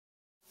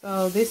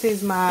So this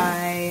is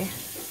my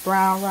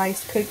brown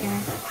rice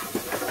cooking.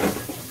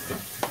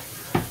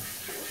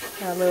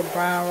 Got a little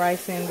brown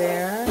rice in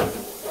there.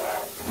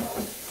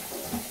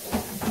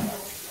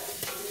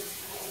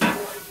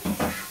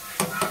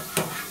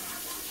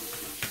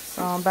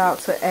 So I'm about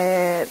to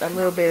add a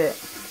little bit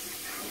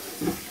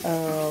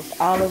of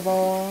olive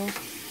oil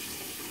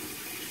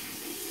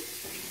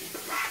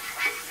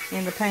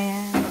in the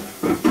pan.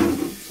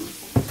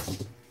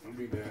 I'll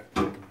be back.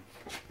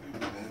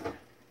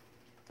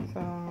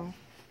 So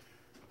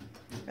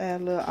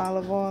add a little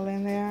olive oil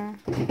in there.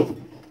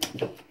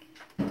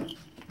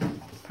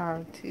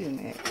 Probably too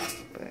much,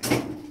 but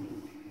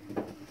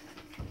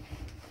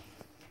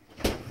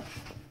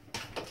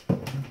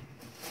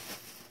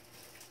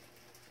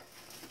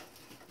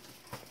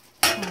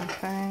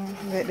okay,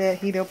 let that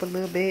heat up a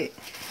little bit.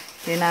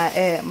 Then I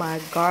add my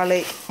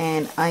garlic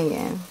and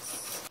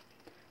onions.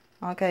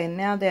 Okay,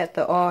 now that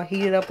the oil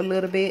heated up a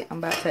little bit, I'm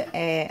about to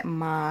add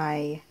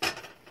my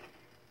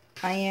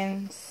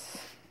onions.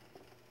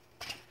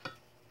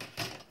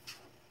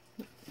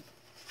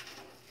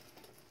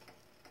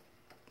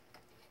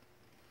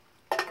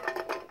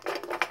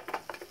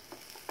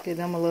 Get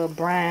them a little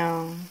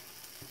brown.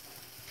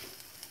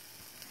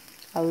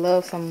 I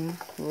love some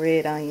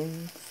red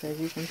onions, as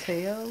you can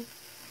tell.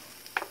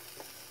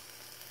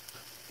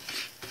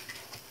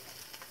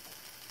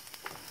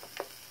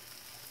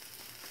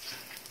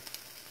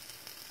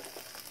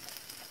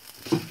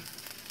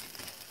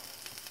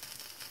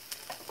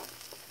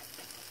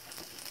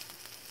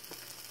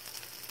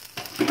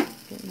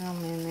 Get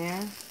them in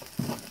there.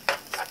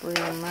 Spread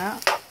them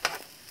out.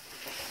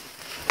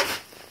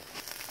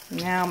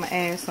 Now I'm going to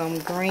add some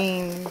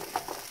green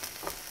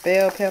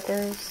bell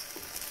peppers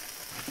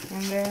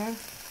in there.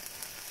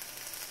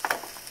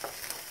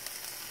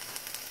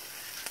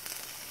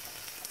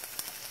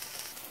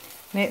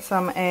 Next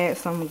I'm going to add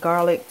some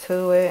garlic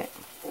to it.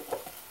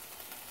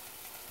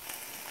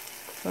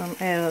 So I'm going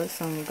to add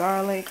some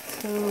garlic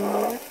to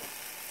it.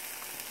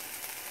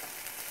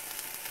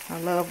 I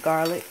love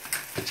garlic.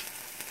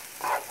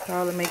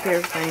 Garlic make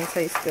everything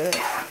taste good.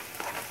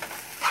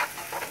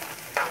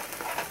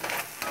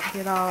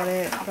 Get all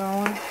that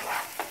going.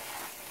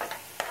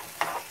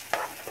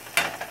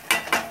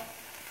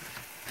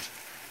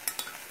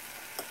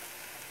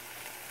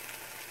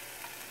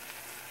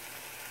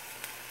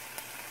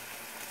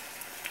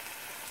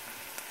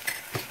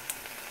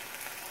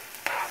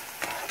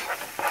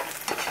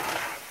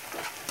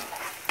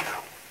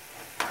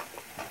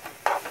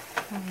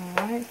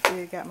 Alright,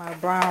 still got my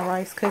brown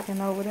rice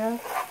cooking over there.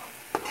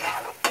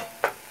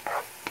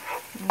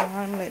 Alright,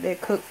 I'm gonna let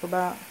that cook for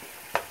about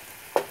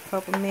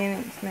couple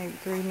minutes, maybe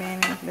 3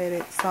 minutes. Let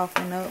it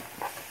soften up.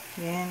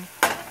 Then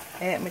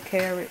add my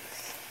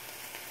carrots.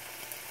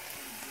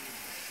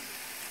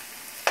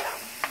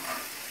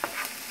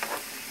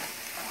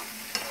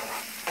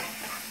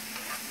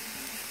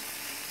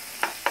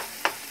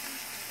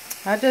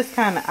 I just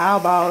kind of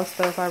eyeball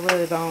stuff. I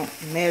really don't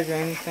measure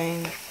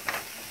anything.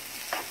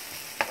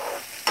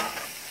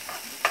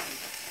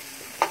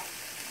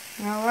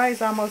 Alright,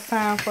 it's almost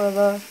time for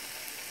the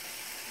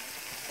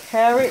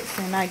carrots,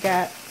 and I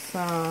got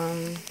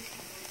some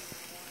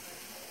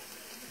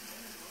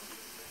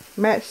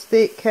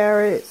matchstick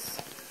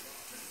carrots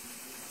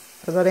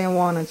because I didn't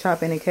want to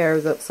chop any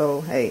carrots up,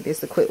 so hey, this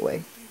is a quick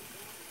way.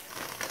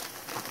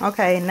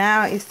 Okay,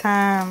 now it's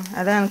time.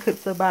 I done cooked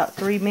for about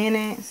 3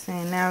 minutes,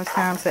 and now it's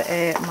time to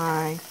add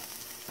my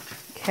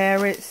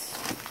carrots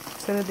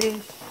to the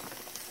dish.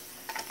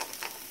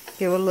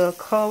 Give it a little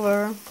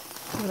color,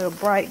 a little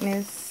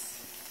brightness,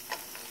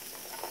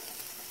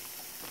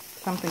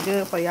 something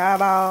good for your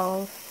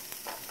eyeballs.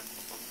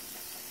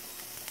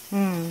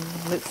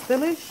 Looks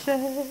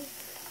delicious.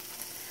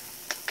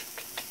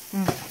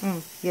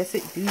 Yes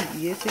it do,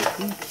 yes it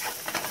do.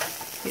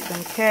 Get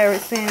them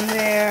carrots in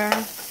there.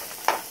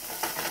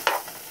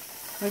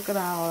 Look at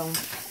all them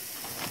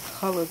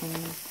colors and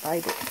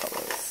vibrant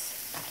colors.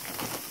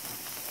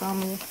 So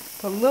I'm gonna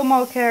put a little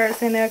more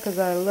carrots in there because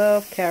I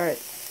love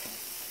carrots.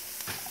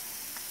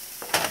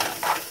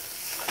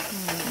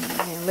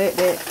 And let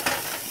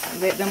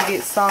them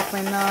get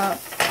softened up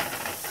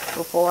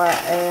before I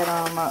add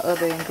on my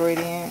other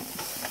ingredients.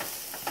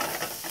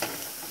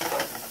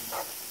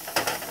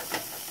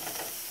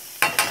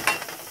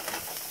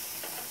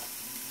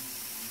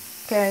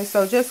 Okay,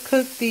 so just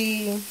cook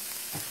the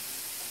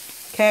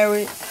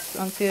carrots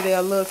until they're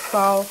a little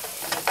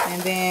soft,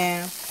 and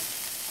then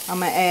I'm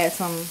gonna add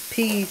some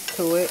peas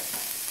to it.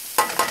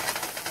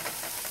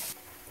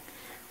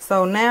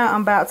 So now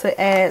I'm about to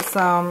add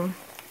some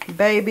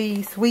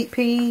baby sweet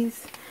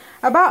peas,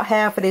 about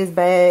half of this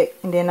bag,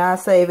 and then I'll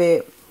save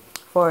it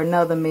for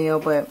another meal.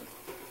 But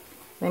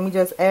let me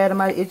just add them.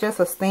 It's just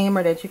a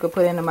steamer that you could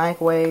put in the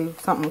microwave,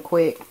 something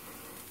quick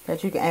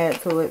that you can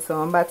add to it.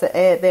 So I'm about to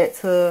add that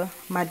to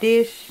my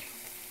dish.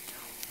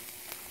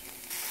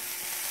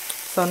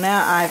 So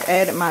now I've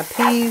added my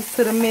peas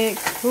to the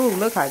mix. Ooh,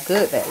 look how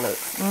good that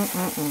looks.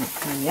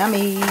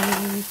 Yummy.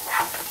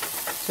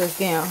 Just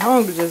getting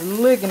hungry just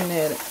looking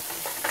at it.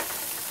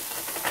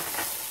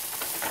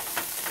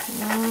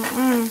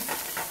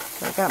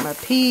 So I got my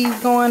peas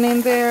going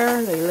in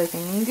there. They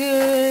looking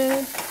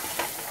good.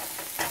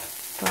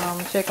 So I'm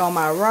gonna check on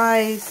my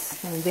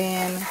rice and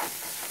then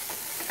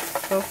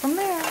go from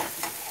there.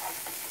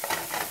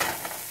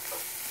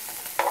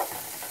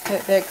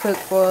 Let that cook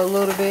for a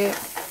little bit.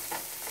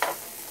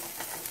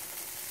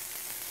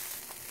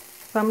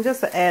 So I'm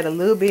just gonna add a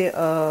little bit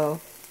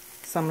of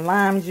some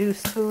lime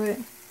juice to it.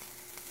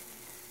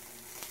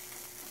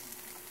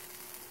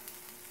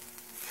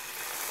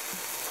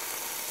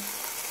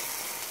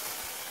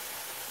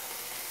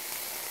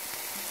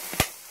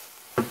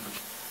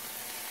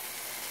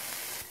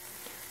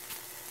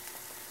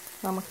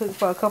 So I'm gonna cook it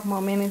for a couple more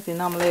minutes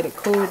and I'm gonna let it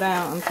cool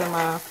down until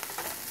my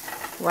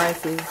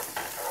rice is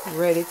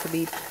ready to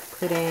be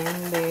put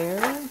in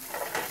there.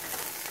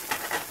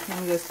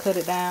 I'm just cut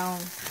it down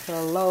to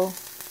a low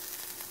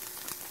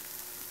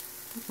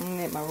and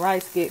let my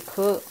rice get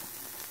cooked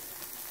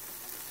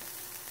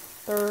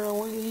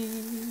thoroughly.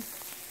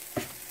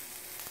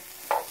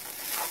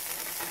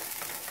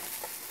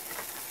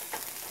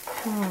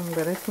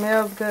 But it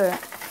smells good.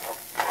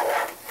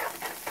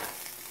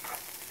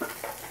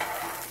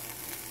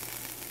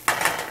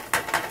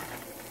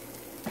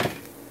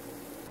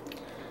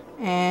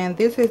 And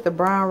this is the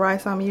brown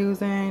rice I'm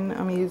using.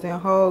 I'm using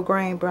whole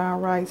grain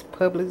brown rice,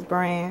 Publix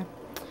brand.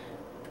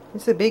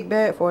 It's a big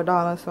bag for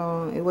 $1,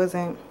 so it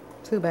wasn't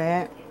too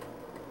bad.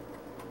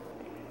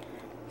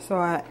 So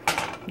I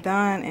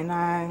done and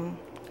I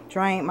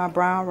drained my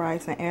brown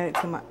rice and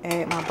add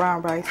my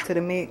brown rice to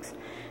the mix.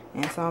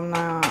 And so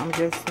now I'm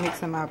just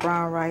mixing my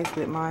brown rice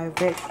with my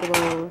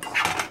vegetables.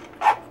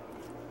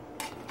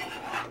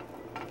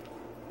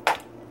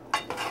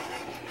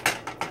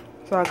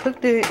 So I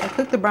cooked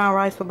the brown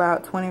rice for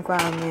about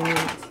 25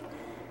 minutes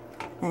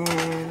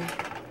and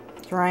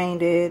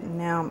drained it.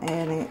 Now I'm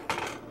adding it.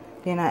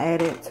 Then I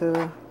add it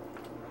to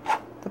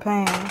the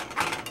pan.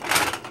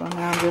 So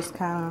now I'm just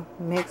kind of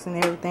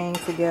mixing everything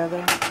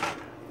together.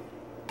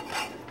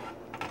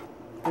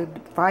 The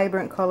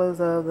vibrant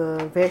colors of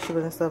the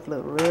vegetables and stuff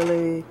look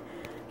really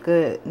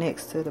good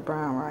next to the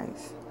brown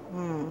rice.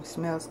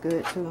 Smells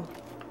good too.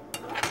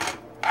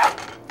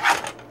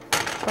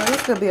 So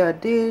this could be a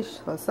dish,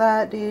 a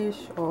side dish,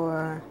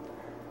 or,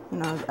 you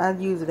know,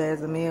 I'd use it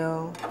as a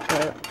meal,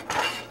 but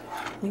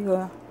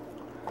you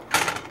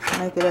can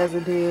make it as a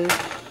dish,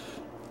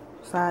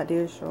 side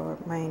dish, or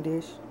main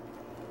dish.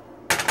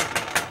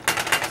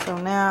 So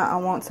now I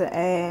want to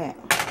add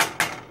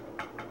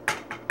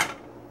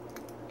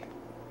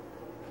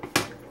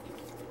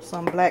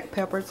some black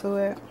pepper to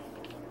it.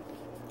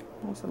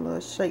 Just a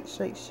little shake,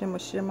 shake, shimmer,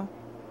 shimmer.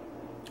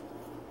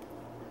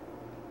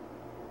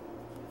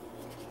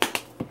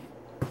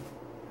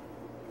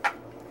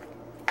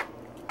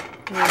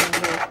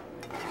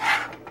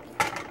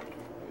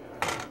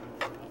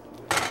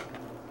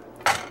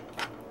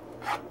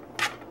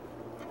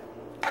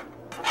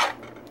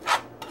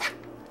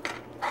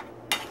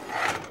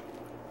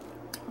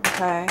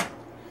 Okay,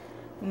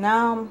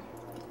 now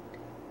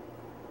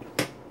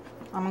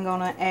I'm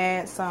gonna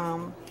add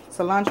some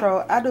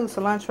cilantro. I do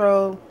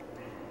cilantro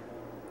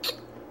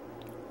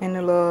in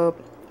a little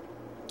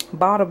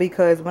bottle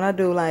because when I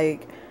do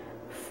like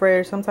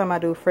fresh, sometimes I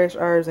do fresh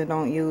herbs and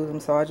don't use them,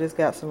 so I just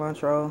got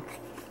cilantro.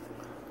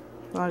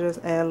 So I'll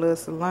just add a little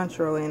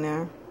cilantro in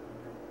there.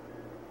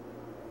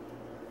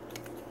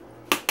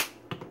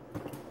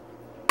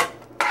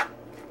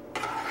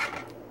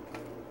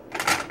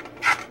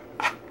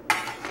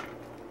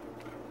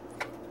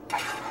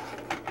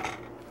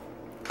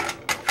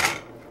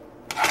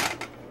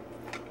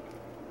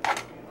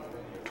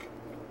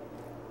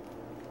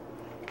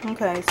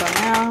 Okay, so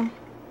now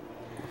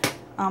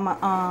I'm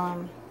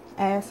gonna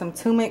add some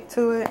turmeric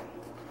to it.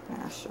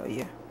 I'll show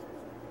you.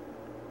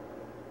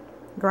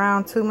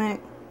 Ground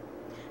turmeric.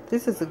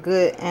 This is a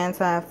good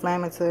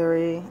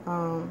anti-inflammatory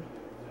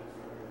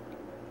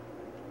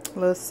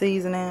little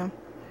seasoning.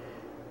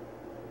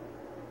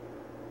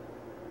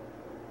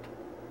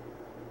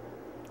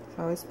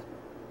 So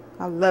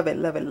I love it,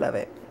 love it, love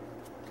it.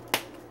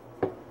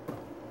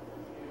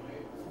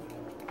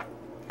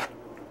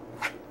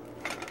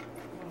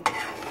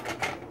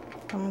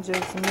 I'm gonna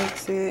just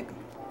mix it.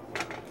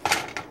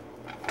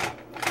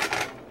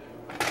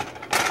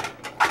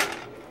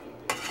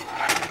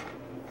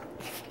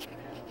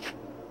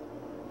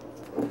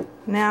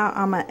 Now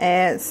I'm gonna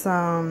add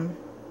some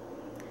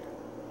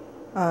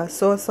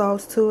soy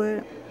sauce to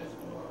it.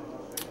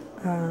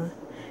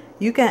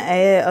 You can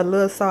add a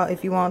little salt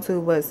if you want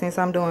to, but since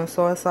I'm doing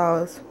soy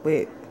sauce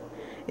with,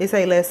 it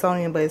say less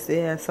sodium, but it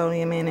still has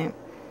sodium in it,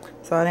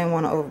 so I didn't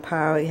want to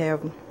overpower it,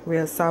 have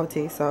real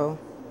salty. So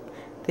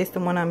this is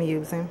the one I'm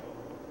using.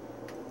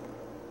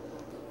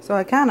 So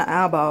I kind of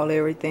eyeball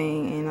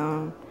everything,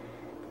 and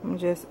I'm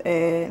just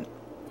add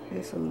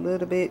just a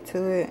little bit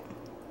to it.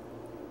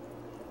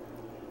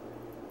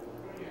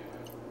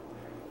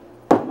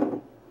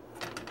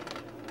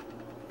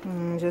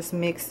 And just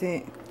mix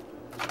it.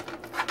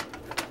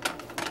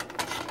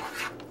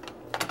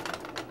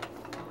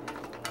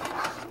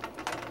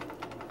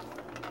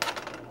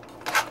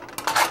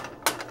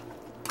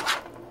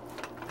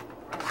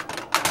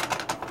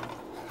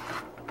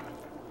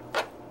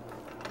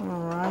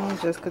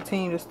 Alright, just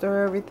continue to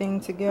stir everything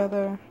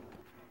together.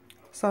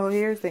 So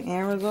here's the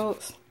end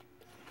results.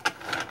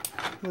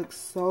 Looks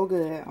so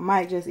good.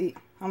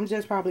 I'm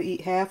just probably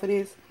eat half of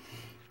this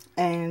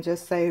and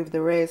just save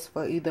the rest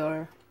for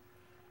either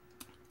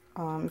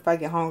if I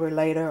get hungry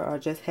later, or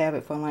just have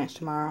it for lunch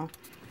tomorrow.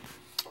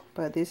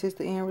 But this is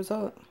the end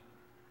result.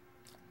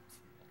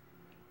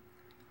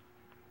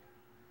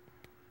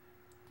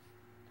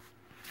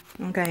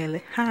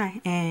 Okay,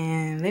 hi,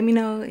 and let me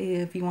know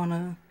if you want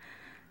to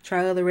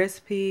try other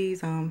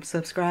recipes.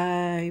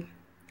 Subscribe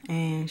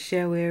and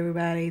share with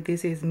everybody.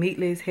 This is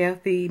Meatless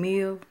Healthy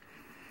Meal.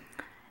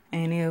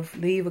 And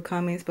leave a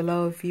comments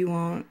below if you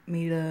want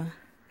me to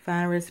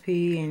find a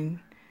recipe and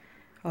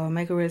or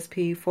make a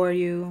recipe for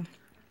you,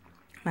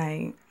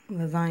 like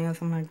lasagna or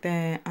something like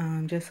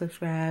that. Just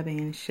subscribe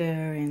and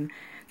share and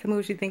tell me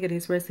what you think of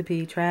this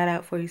recipe. Try it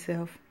out for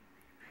yourself.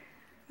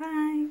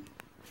 Bye.